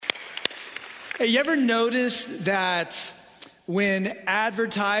Hey, you ever notice that when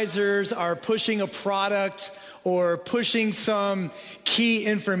advertisers are pushing a product or pushing some key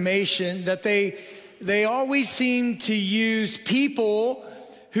information that they always seem to use people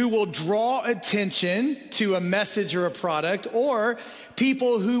who will draw attention to a message or a product, or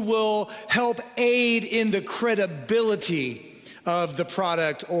people who will help aid in the credibility of the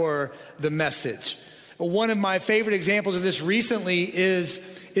product or the message? One of my favorite examples of this recently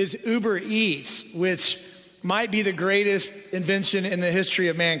is Uber Eats, which might be the greatest invention in the history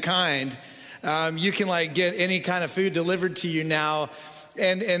of mankind. You can get any kind of food delivered to you now,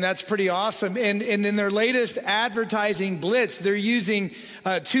 and that's pretty awesome. And in their latest advertising blitz, they're using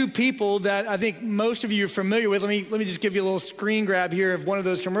two people that I think most of you are familiar with. Let me just give you a little screen grab here of one of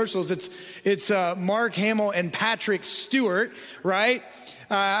those commercials. It's Mark Hamill and Patrick Stewart, right?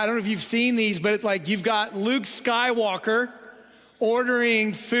 I don't know if you've seen these, but you've got Luke Skywalker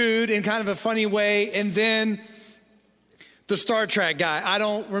ordering food in kind of a funny way, and then the Star Trek guy. I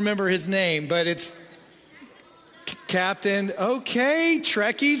don't remember his name, but it's Captain. Okay,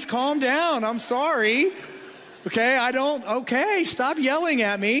 Trekkies, calm down. I'm sorry. Okay, stop yelling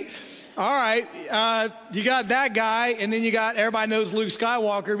at me. All right, you got that guy, and then you got, everybody knows Luke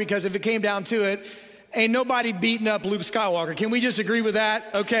Skywalker, because if it came down to it, ain't nobody beating up Luke Skywalker. Can we just agree with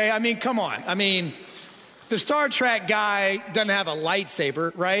that? Okay, come on. The Star Trek guy doesn't have a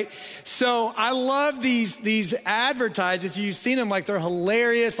lightsaber, right? So I love these advertisements. You've seen them, they're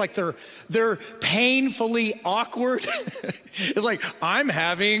hilarious, they're painfully awkward. It's I'm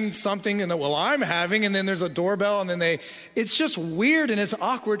having something, and I'm having, and then there's a doorbell, and then it's just weird and it's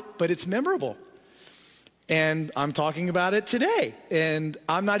awkward, but it's memorable. And I'm talking about it today. And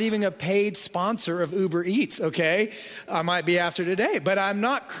I'm not even a paid sponsor of Uber Eats, okay? I might be after today, but I'm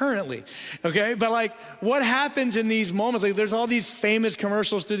not currently, okay? But what happens in these moments? There's all these famous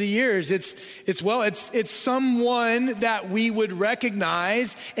commercials through the years. It's someone that we would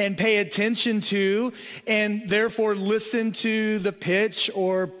recognize and pay attention to, and therefore listen to the pitch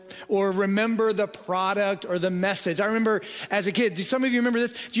or remember the product or the message. I remember as a kid, do some of you remember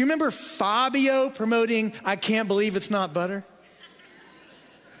this? Do you remember Fabio promoting "I Can't Believe It's Not Butter"?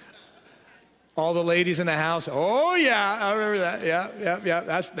 All the ladies in the house, oh yeah, I remember that.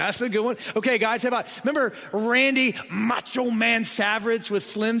 Yeah, that's a good one. Okay, guys, remember Randy Macho Man Savage with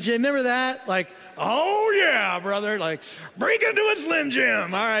Slim Jim? Remember that? Oh yeah, brother, break into a Slim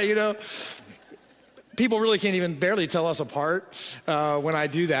Jim. All right, people really can't even barely tell us apart when I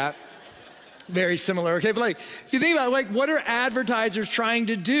do that. Very similar, okay? But if you think about it, what are advertisers trying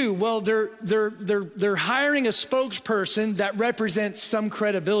to do? Well, they're hiring a spokesperson that represents some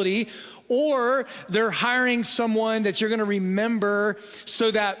credibility, or they're hiring someone that you're going to remember,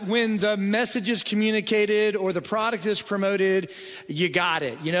 so that when the message is communicated or the product is promoted, you got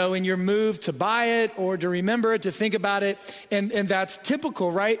it, and you're moved to buy it or to remember it, to think about it, and that's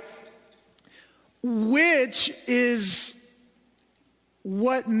typical, right? Which is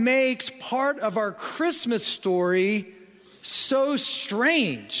what makes part of our Christmas story so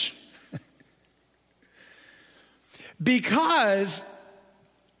strange. Because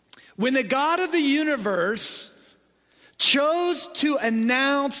when the God of the universe chose to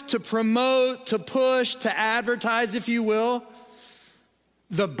announce, to promote, to push, to advertise, if you will,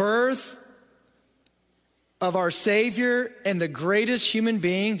 the birth of our Savior and the greatest human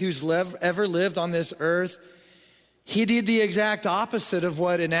being who's ever lived on this earth, he did the exact opposite of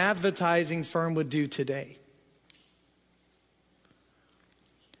what an advertising firm would do today.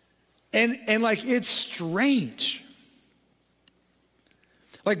 And it's strange.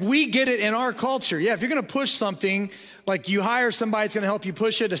 We get it in our culture. Yeah, if you're gonna push something, you hire somebody that's gonna help you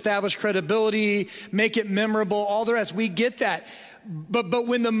push it, establish credibility, make it memorable, all the rest. We get that. But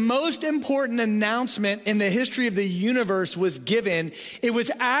when the most important announcement in the history of the universe was given, it was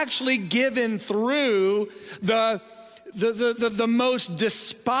actually given through the most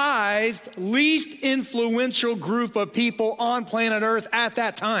despised, least influential group of people on planet Earth at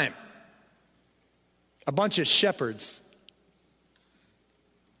that time. A bunch of shepherds.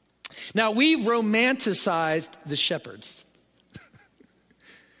 Now, we've romanticized the shepherds.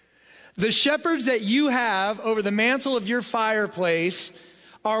 The shepherds that you have over the mantle of your fireplace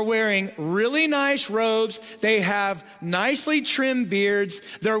are wearing really nice robes. They have nicely trimmed beards.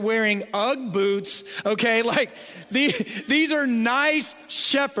 They're wearing Ugg boots, okay? These are nice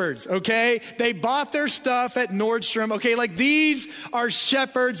shepherds, okay? They bought their stuff at Nordstrom, okay? These are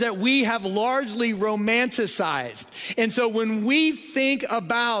shepherds that we have largely romanticized. And so when we think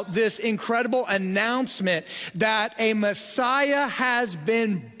about this incredible announcement that a Messiah has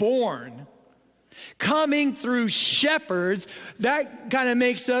been born, coming through shepherds, that kind of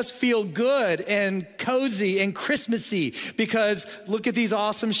makes us feel good and cozy and Christmassy, because look at these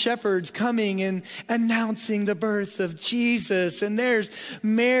awesome shepherds coming and announcing the birth of Jesus. And there's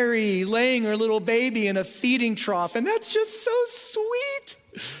Mary laying her little baby in a feeding trough. And that's just so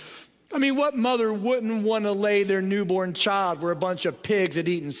sweet. I mean, what mother wouldn't want to lay their newborn child where a bunch of pigs had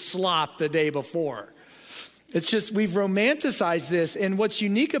eaten slop the day before? It's just, we've romanticized this. And what's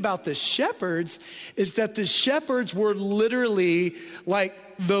unique about the shepherds is that the shepherds were literally like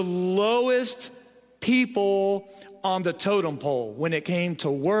the lowest people on the totem pole when it came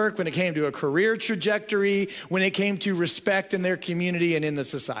to work, when it came to a career trajectory, when it came to respect in their community and in the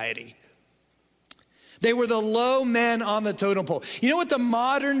society. They were the low men on the totem pole. You know what the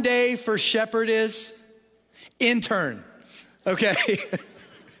modern day for shepherd is? Intern, okay?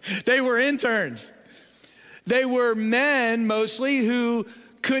 They were interns. They were men mostly who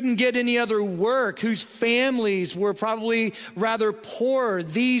couldn't get any other work, whose families were probably rather poor.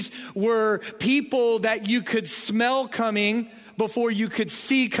 These were people that you could smell coming before you could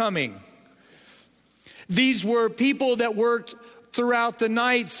see coming. These were people that worked throughout the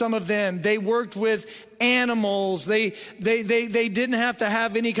night, some of them. They worked with animals. They didn't have to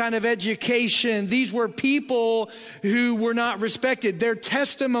have any kind of education. These were people who were not respected. Their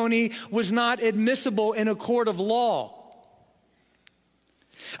testimony was not admissible in a court of law.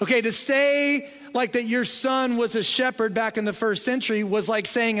 Okay, to say like that your son was a shepherd back in the first century was like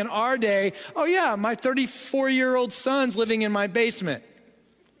saying in our day, oh yeah, my 34-year-old son's living in my basement.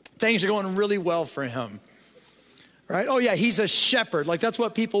 Things are going really well for him. Right? Oh yeah, he's a shepherd. Like that's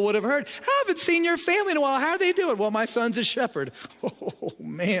what people would have heard. I haven't seen your family in a while. How are they doing? Well, my son's a shepherd. Oh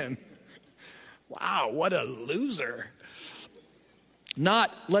man. Wow, what a loser.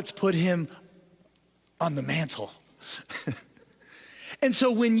 Not, let's put him on the mantle. And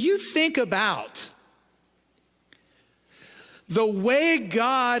so when you think about the way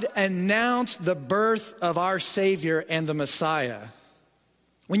God announced the birth of our Savior and the Messiah,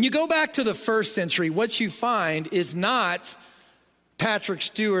 when you go back to the first century, what you find is not Patrick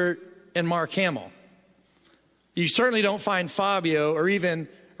Stewart and Mark Hamill. You certainly don't find Fabio or even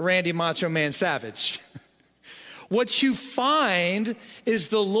Randy Macho Man Savage. What you find is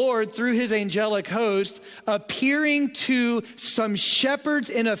the Lord, through his angelic host, appearing to some shepherds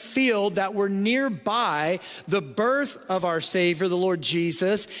in a field that were nearby the birth of our Savior, the Lord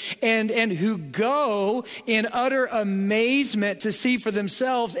Jesus, and who go in utter amazement to see for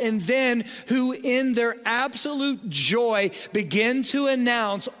themselves, and then who in their absolute joy begin to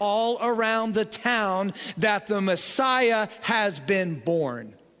announce all around the town that the Messiah has been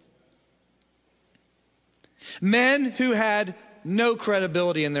born. Men who had no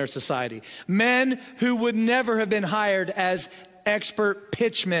credibility in their society. Men who would never have been hired as expert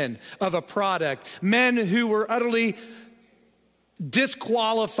pitchmen of a product. Men who were utterly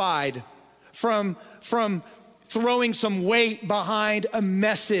disqualified from throwing some weight behind a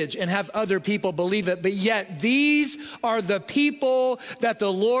message and have other people believe it. But yet these are the people that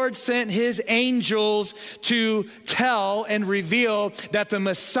the Lord sent his angels to tell and reveal that the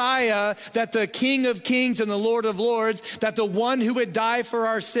Messiah, that the King of Kings and the Lord of Lords, that the one who would die for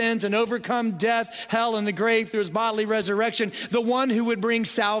our sins and overcome death, hell, and the grave through his bodily resurrection, the one who would bring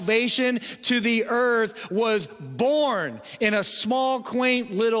salvation to the earth, was born in a small,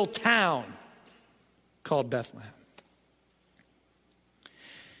 quaint little town called Bethlehem.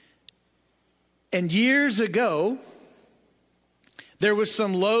 And years ago, there was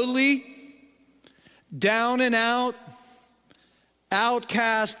some lowly, down and out,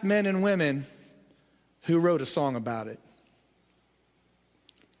 outcast men and women who wrote a song about it.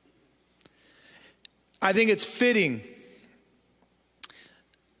 I think it's fitting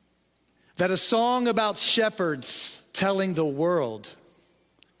that a song about shepherds telling the world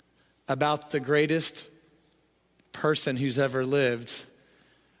about the greatest person who's ever lived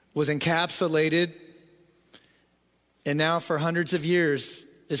was encapsulated, and now for hundreds of years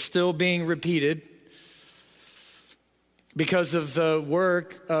is still being repeated because of the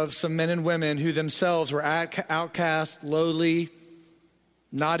work of some men and women who themselves were outcast, lowly,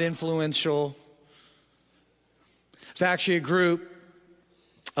 not influential. It's actually a group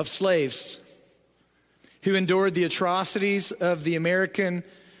of slaves who endured the atrocities of the American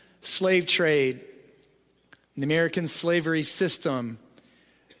slave trade, the American slavery system,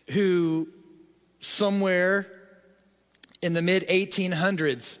 who somewhere in the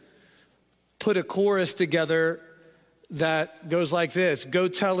mid-1800s put a chorus together that goes like this: go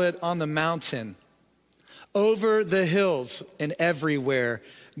tell it on the mountain, over the hills and everywhere,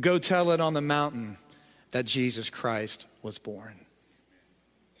 go tell it on the mountain that Jesus Christ was born.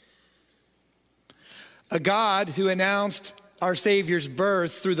 A God who announced our Savior's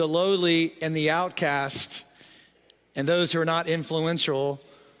birth through the lowly and the outcast and those who are not influential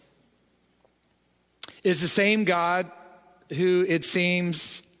is the same God who, it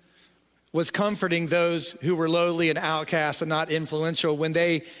seems, was comforting those who were lowly and outcast and not influential when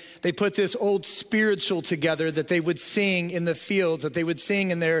they put this old spiritual together that they would sing in the fields, that they would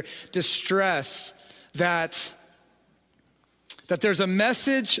sing in their distress, that there's a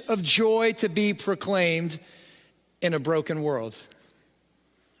message of joy to be proclaimed in a broken world.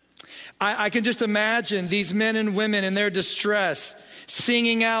 I can just imagine these men and women in their distress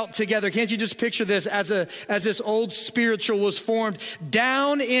singing out together. Can't you just picture this as this old spiritual was formed?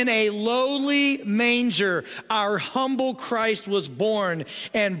 Down in a lowly manger, our humble Christ was born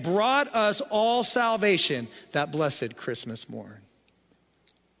and brought us all salvation that blessed Christmas morn.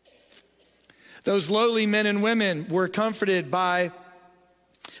 Those lowly men and women were comforted by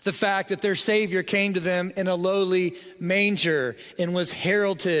the fact that their Savior came to them in a lowly manger and was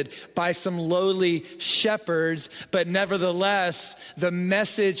heralded by some lowly shepherds, but nevertheless, the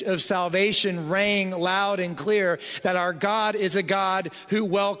message of salvation rang loud and clear that our God is a God who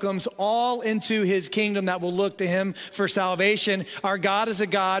welcomes all into his kingdom that will look to him for salvation. Our God is a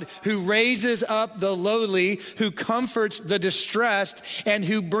God who raises up the lowly, who comforts the distressed, and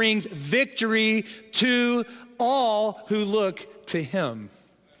who brings victory to all who look to him.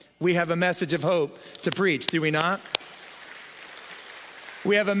 We have a message of hope to preach, do we not?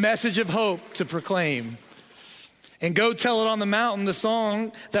 We have a message of hope to proclaim. And Go Tell It on the Mountain, the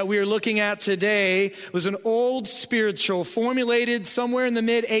song that we are looking at today, was an old spiritual formulated somewhere in the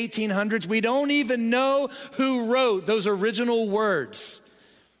mid-1800s. We don't even know who wrote those original words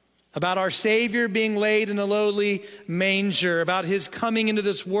about our Savior being laid in a lowly manger, about his coming into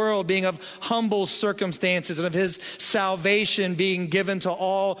this world being of humble circumstances, and of his salvation being given to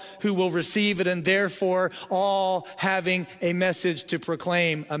all who will receive it, and therefore all having a message to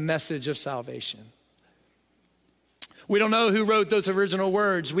proclaim, a message of salvation. We don't know who wrote those original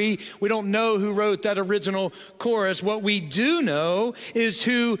words. We don't know who wrote that original chorus. What we do know is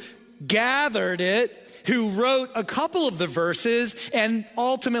who gathered it, who wrote a couple of the verses and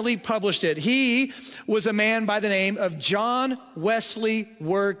ultimately published it. He was a man by the name of John Wesley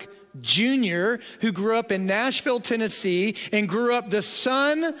Work Jr., who grew up in Nashville, Tennessee, and grew up the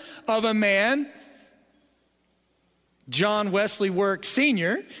son of a man, John Wesley Work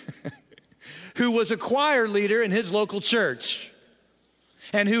Sr., who was a choir leader in his local church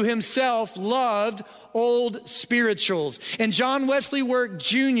and who himself loved old spirituals. And John Wesley Work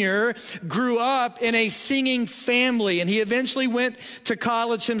Jr. grew up in a singing family, and he eventually went to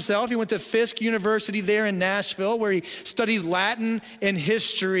college himself. He went to Fisk University there in Nashville, where he studied Latin and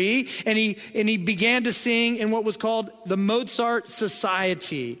history, and he began to sing in what was called the Mozart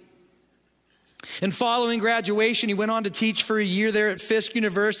Society. And following graduation, he went on to teach for a year there at Fisk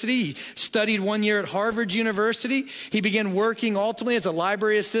University. He studied 1 year at Harvard University. He began working ultimately as a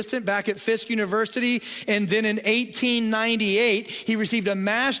library assistant back at Fisk University. And then in 1898, he received a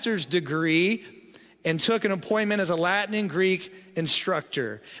master's degree and took an appointment as a Latin and Greek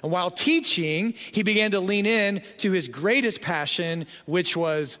instructor. And while teaching, he began to lean in to his greatest passion, which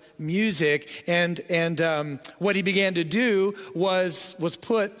was music. And what he began to do was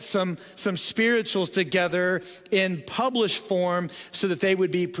put some spirituals together in published form so that they would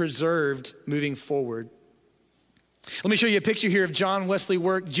be preserved moving forward. Let me show you a picture here of John Wesley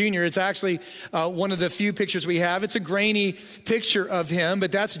Work Jr. It's actually one of the few pictures we have. It's a grainy picture of him,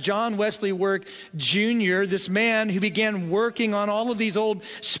 but that's John Wesley Work Jr., this man who began working on all of these old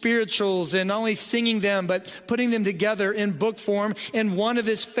spirituals and not only singing them, but putting them together in book form. And one of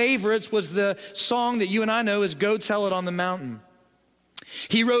his favorites was the song that you and I know is Go Tell It on the Mountain.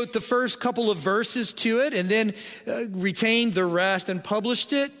 He wrote the first couple of verses to it and then retained the rest and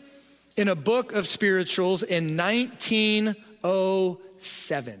published it in a book of spirituals in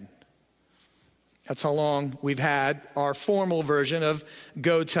 1907. That's how long we've had our formal version of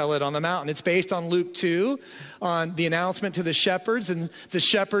Go Tell It on the Mountain. It's based on Luke 2, on the announcement to the shepherds and the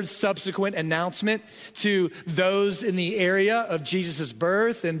shepherds' subsequent announcement to those in the area of Jesus'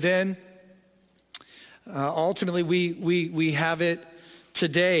 birth. And then ultimately we have it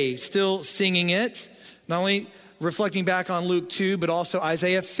today, still singing it, not only reflecting back on Luke 2, but also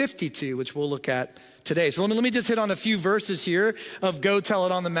Isaiah 52, which we'll look at today. So let me just hit on a few verses here of Go Tell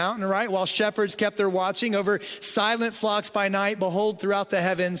It on the Mountain, right? While shepherds kept their watching over silent flocks by night, behold, throughout the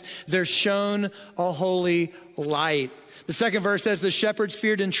heavens there shone a holy light. The second verse says, the shepherds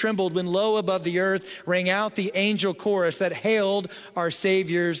feared and trembled when low above the earth rang out the angel chorus that hailed our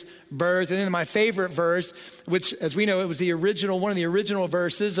Savior's birth. And then my favorite verse, which as we know, it was one of the original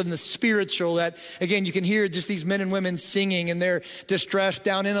verses of the spiritual that, again, you can hear just these men and women singing in their distress.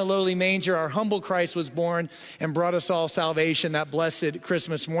 Down in a lowly manger, our humble Christ was born and brought us all salvation that blessed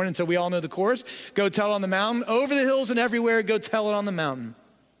Christmas morning. So we all know the chorus. Go tell it on the mountain, over the hills and everywhere, go tell it on the mountain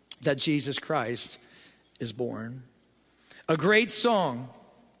that Jesus Christ is born. A great song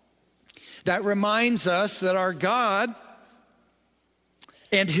that reminds us that our God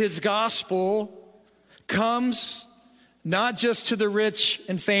and his gospel comes not just to the rich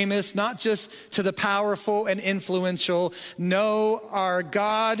and famous, not just to the powerful and influential. No, our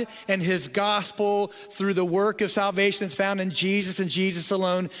God and his gospel through the work of salvation that's found in Jesus and Jesus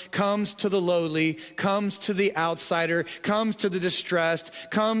alone comes to the lowly, comes to the outsider, comes to the distressed,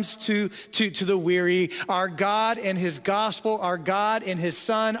 comes to the weary. Our God and his gospel, our God and his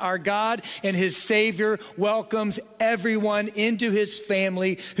Son, our God and his Savior welcomes everyone into his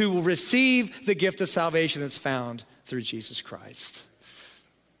family who will receive the gift of salvation that's found through Jesus Christ.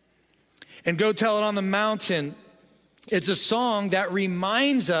 And Go Tell It on the Mountain, it's a song that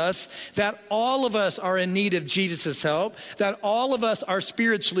reminds us that all of us are in need of Jesus' help, that all of us are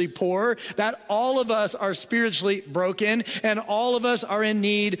spiritually poor, that all of us are spiritually broken, and all of us are in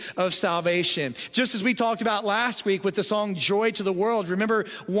need of salvation. Just as we talked about last week with the song Joy to the World, remember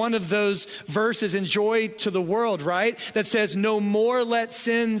one of those verses in Joy to the World, right? That says, no more let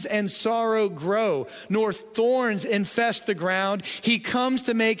sins and sorrow grow, nor thorns infest the ground. He comes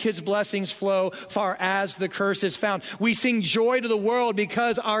to make his blessings flow far as the curse is found. We sing joy to the world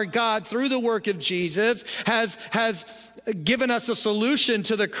because our God, through the work of Jesus, has given us a solution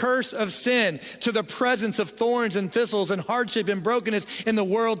to the curse of sin, to the presence of thorns and thistles and hardship and brokenness in the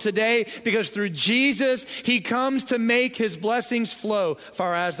world today, because through Jesus, he comes to make his blessings flow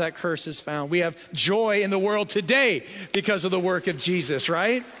far as that curse is found. We have joy in the world today because of the work of Jesus,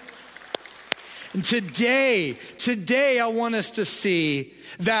 right? And today, I want us to see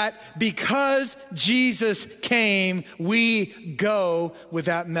that because Jesus came, we go with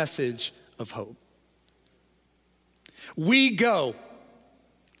that message of hope. We go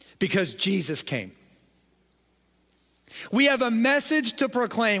because Jesus came. We have a message to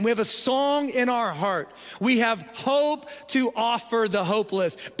proclaim. We have a song in our heart. We have hope to offer the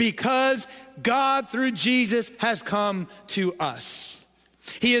hopeless because God, through Jesus, has come to us.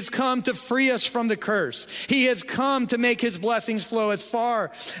 He has come to free us from the curse. He has come to make his blessings flow as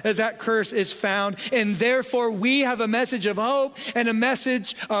far as that curse is found. And therefore, we have a message of hope and a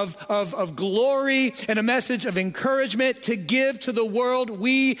message of glory and a message of encouragement to give to the world.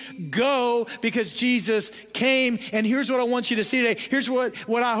 We go because Jesus came. And here's what I want you to see today. Here's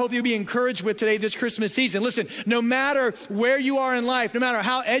what I hope you'll be encouraged with today this Christmas season. Listen, no matter where you are in life, no matter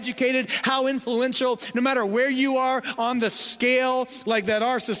how educated, how influential, no matter where you are on the scale like that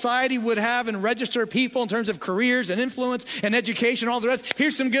our society would have and register people in terms of careers and influence and education and all the rest,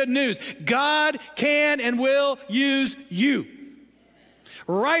 here's some good news. God can and will use you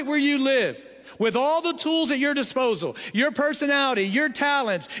right where you live with all the tools at your disposal, your personality, your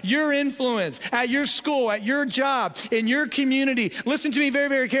talents, your influence at your school, at your job, in your community. Listen to me very,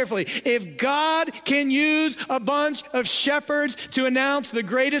 very carefully. If God can use a bunch of shepherds to announce the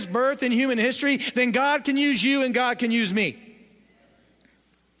greatest birth in human history, then God can use you and God can use me.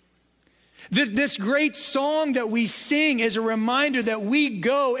 This great song that we sing is a reminder that we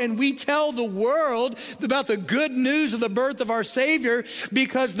go and we tell the world about the good news of the birth of our Savior,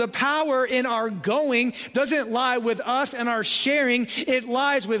 because the power in our going doesn't lie with us and our sharing. It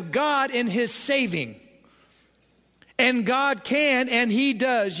lies with God in his saving. And God can and he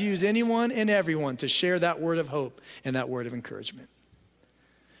does use anyone and everyone to share that word of hope and that word of encouragement.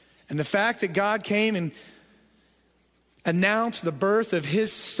 And the fact that God came and announced the birth of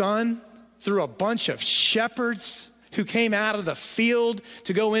his Son through a bunch of shepherds who came out of the field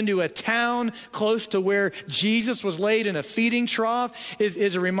to go into a town close to where Jesus was laid in a feeding trough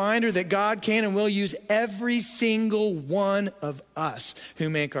is a reminder that God can and will use every single one of us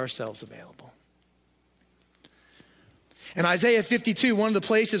who make ourselves available. In Isaiah 52, one of the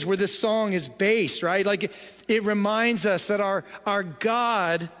places where this song is based, right? Like it reminds us that our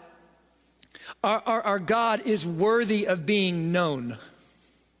God, our God is worthy of being known.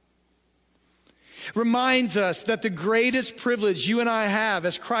 Reminds us that the greatest privilege you and I have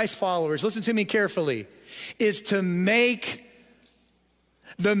as Christ followers, listen to me carefully, is to make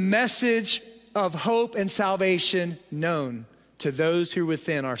the message of hope and salvation known to those who are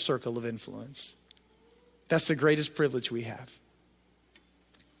within our circle of influence. That's the greatest privilege we have.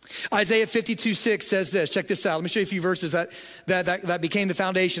 Isaiah 52:6 says this. Check this out. Let me show you a few verses that became the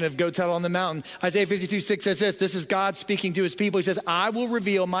foundation of Go Tell It on the Mountain. Isaiah 52:6 says this. This is God speaking to his people. He says, I will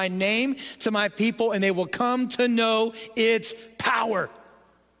reveal my name to my people and they will come to know its power.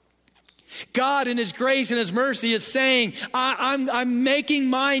 God in his grace and his mercy is saying, I'm making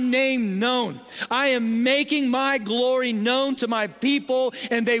my name known. I am making my glory known to my people,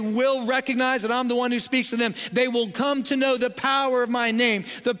 and they will recognize that I'm the one who speaks to them. They will come to know the power of my name,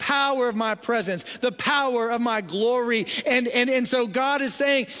 the power of my presence, the power of my glory. And so God is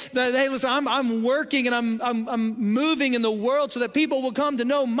saying that, hey, listen, I'm working and I'm moving in the world so that people will come to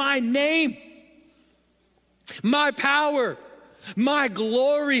know my name, my power, my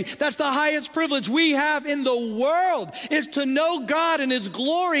glory. That's the highest privilege we have in the world, is to know God and his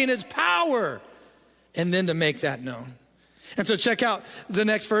glory and his power, and then to make that known. And so check out the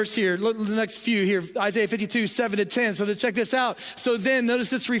next verse here, the next few here, Isaiah 52:7-10. So check this out. So then,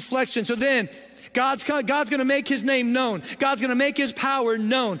 notice this reflection. So then, God's gonna make his name known. God's gonna make his power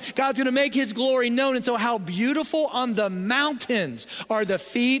known. God's gonna make his glory known. And so how beautiful on the mountains are the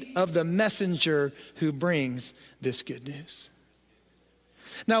feet of the messenger who brings this good news.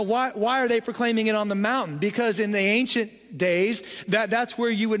 Now, why are they proclaiming it on the mountain? Because in the ancient days, that's where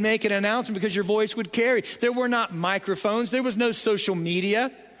you would make an announcement because your voice would carry. There were not microphones. There was no social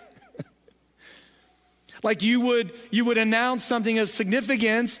media. Like you would announce something of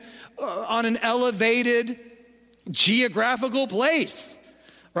significance on an elevated geographical place,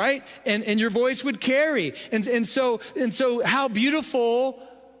 right? And your voice would carry. And so how beautiful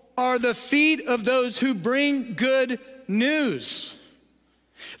are the feet of those who bring good news.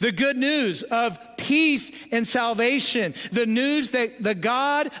 The good news of peace and salvation. The news that the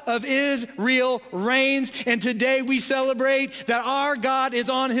God of Israel reigns. And today we celebrate that our God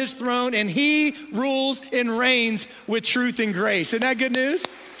is on his throne and he rules and reigns with truth and grace. Isn't that good news?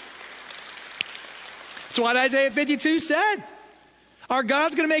 That's what Isaiah 52 said. Our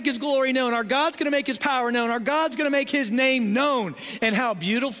God's gonna make his glory known. Our God's gonna make his power known. Our God's gonna make his name known. And how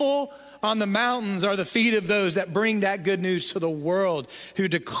beautiful on the mountains are the feet of those that bring that good news to the world, who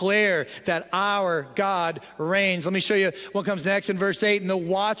declare that our God reigns. Let me show you what comes next in verse 8. And the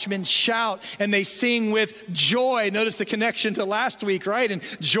watchmen shout and they sing with joy. Notice the connection to last week, right? And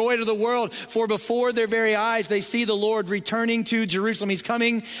joy to the world. For before their very eyes, they see the Lord returning to Jerusalem. He's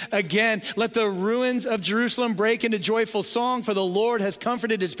coming again. Let the ruins of Jerusalem break into joyful song, for the Lord has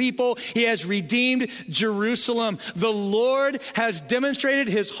comforted his people. He has redeemed Jerusalem. The Lord has demonstrated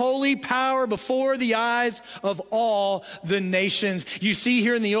his holy power before the eyes of all the nations. You see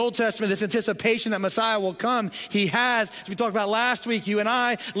here in the Old Testament this anticipation that Messiah will come. He has, as we talked about last week, you and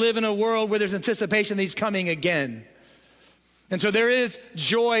I live in a world where there's anticipation that he's coming again. And so there is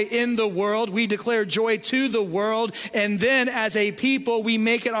joy in the world. We declare joy to the world. And then as a people, we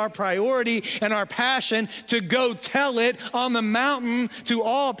make it our priority and our passion to go tell it on the mountain to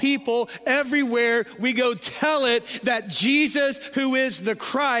all people everywhere. We go tell it that Jesus, who is the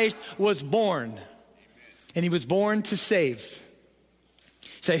Christ, was born. And he was born to save.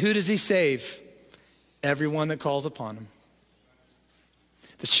 Say, who does he save? Everyone that calls upon him.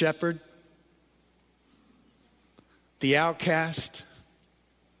 The shepherd, the outcast,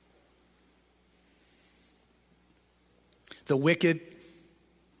 the wicked,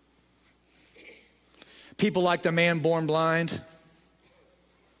 people like the man born blind,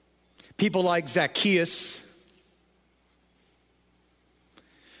 people like Zacchaeus,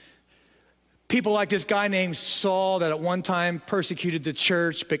 people like this guy named Saul that at one time persecuted the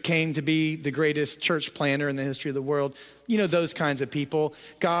church but came to be the greatest church planter in the history of the world. You know, those kinds of people.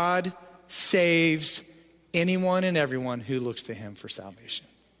 God saves anyone and everyone who looks to him for salvation.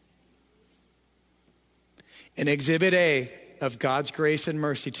 And exhibit A of God's grace and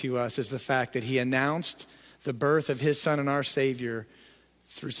mercy to us is the fact that he announced the birth of his son and our Savior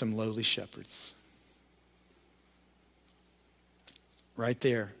through some lowly shepherds. Right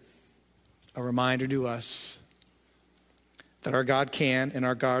there, a reminder to us that our God can and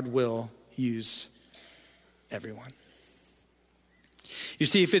our God will use everyone. You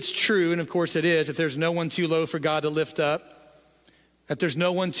see, if it's true, and of course it is, if there's no one too low for God to lift up, that there's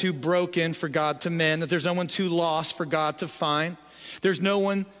no one too broken for God to mend, that there's no one too lost for God to find, there's no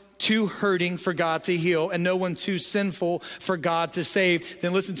one too hurting for God to heal, and no one too sinful for God to save,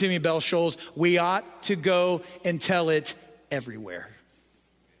 then listen to me, Bell Shoals, we ought to go and tell it everywhere.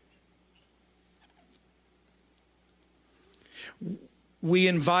 We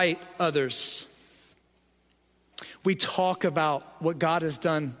invite others. We talk about what God has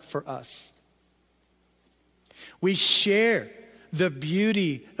done for us. We share the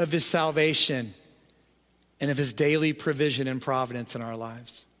beauty of his salvation and of his daily provision and providence in our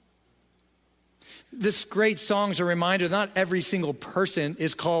lives. This great song is a reminder that not every single person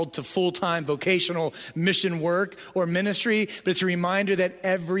is called to full-time vocational mission work or ministry, but it's a reminder that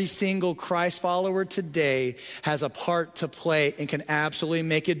every single Christ follower today has a part to play and can absolutely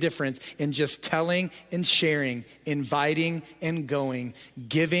make a difference in just telling and sharing, inviting and going,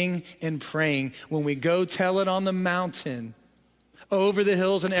 giving and praying. When we go tell it on the mountain, over the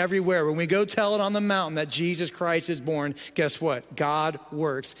hills and everywhere, when we go tell it on the mountain that Jesus Christ is born, guess what? God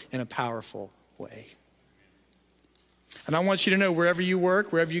works in a powerful way. And I want you to know, wherever you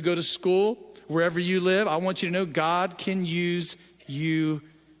work, wherever you go to school, wherever you live, I want you to know God can use you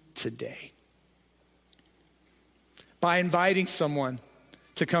today. By inviting someone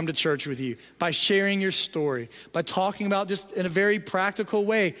to come to church with you, by sharing your story, by talking about just in a very practical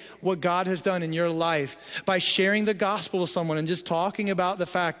way what God has done in your life, by sharing the gospel with someone and just talking about the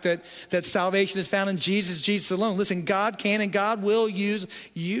fact that salvation is found in Jesus alone. Listen, God can and God will use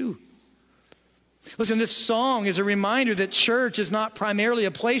you. Listen, this song is a reminder that church is not primarily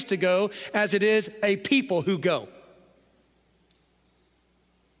a place to go as it is a people who go.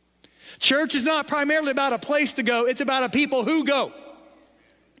 Church is not primarily about a place to go, it's about a people who go.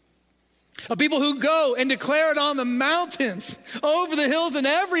 A people who go and declare it on the mountains, over the hills and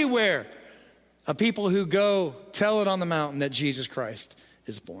everywhere. A people who go tell it on the mountain that Jesus Christ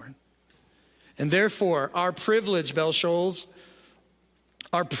is born. And therefore, our privilege, Bell Shoals,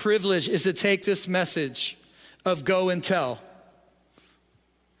 our privilege is to take this message of go and tell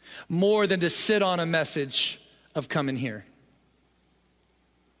more than to sit on a message of come and hear.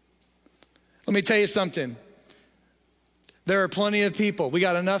 Let me tell you something. There are plenty of people. We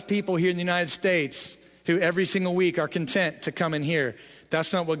got enough people here in the United States who every single week are content to come and hear.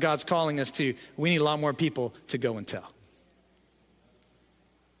 That's not what God's calling us to. We need a lot more people to go and tell.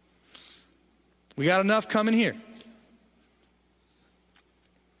 We got enough coming here.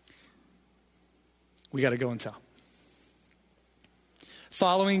 We got to go and tell.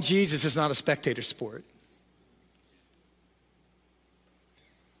 Following Jesus is not a spectator sport.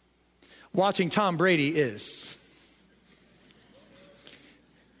 Watching Tom Brady is.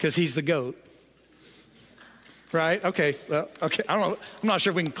 Because he's the GOAT. Right? Okay. Well, okay. I don't know. I'm not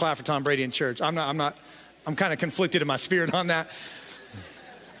sure if we can clap for Tom Brady in church. I'm kind of conflicted in my spirit on that.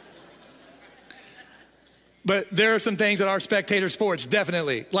 But there are some things that are spectator sports,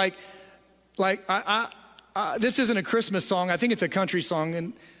 definitely. Like this isn't a Christmas song. I think it's a country song,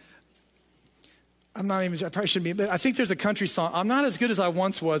 and I probably shouldn't be, but I think there's a country song. I'm not as good as I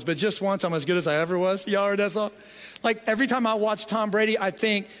once was, but just once I'm as good as I ever was. Y'all heard that song? Like every time I watch Tom Brady, I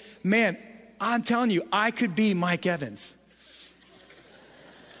think, man, I'm telling you, I could be Mike Evans.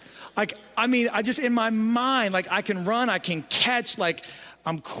 I just in my mind, I can run, I can catch,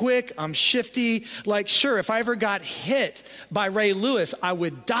 I'm quick, I'm shifty. Sure, if I ever got hit by Ray Lewis, I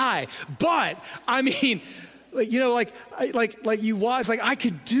would die. But you watch, I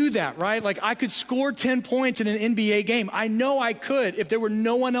could do that, right? I could score 10 points in an NBA game. I know I could if there were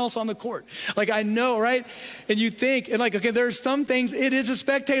no one else on the court. I know, right? And you think, okay, there are some things, it is a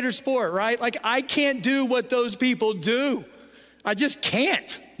spectator sport, right? I can't do what those people do. I just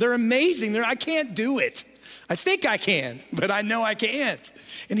can't. They're amazing. I can't do it. I think I can, but I know I can't.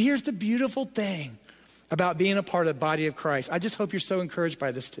 And here's the beautiful thing about being a part of the body of Christ. I just hope you're so encouraged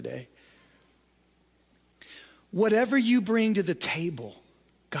by this today. Whatever you bring to the table,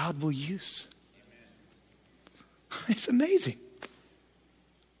 God will use. It's amazing.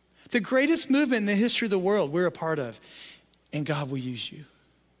 The greatest movement in the history of the world we're a part of, and God will use you.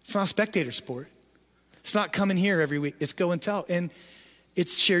 It's not a spectator sport. It's not come in here every week. It's go and tell. And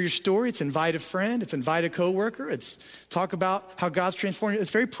it's share your story. It's invite a friend. It's invite a coworker. It's talk about how God's transformed you.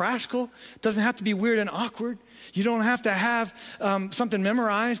 It's very practical. It doesn't have to be weird and awkward. You don't have to have something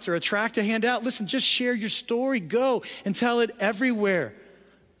memorized or a tract to hand out. Listen, just share your story. Go and tell it everywhere.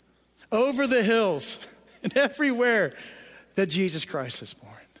 Over the hills and everywhere that Jesus Christ is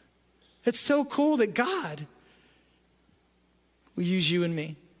born. It's so cool that God will use you and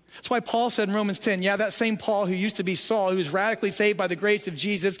me. That's why Paul said in Romans 10, that same Paul who used to be Saul, who was radically saved by the grace of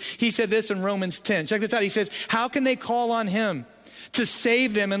Jesus, he said this in Romans 10. Check this out. He says, how can they call on him to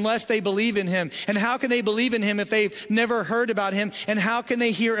save them unless they believe in him? And how can they believe in him if they've never heard about him? And how can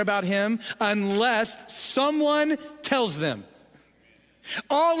they hear about him unless someone tells them?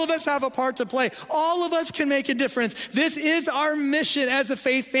 All of us have a part to play. All of us can make a difference. This is our mission as a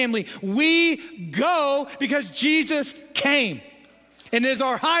faith family. We go because Jesus came. And it is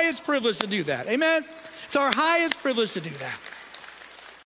our highest privilege to do that. Amen? It's our highest privilege to do that.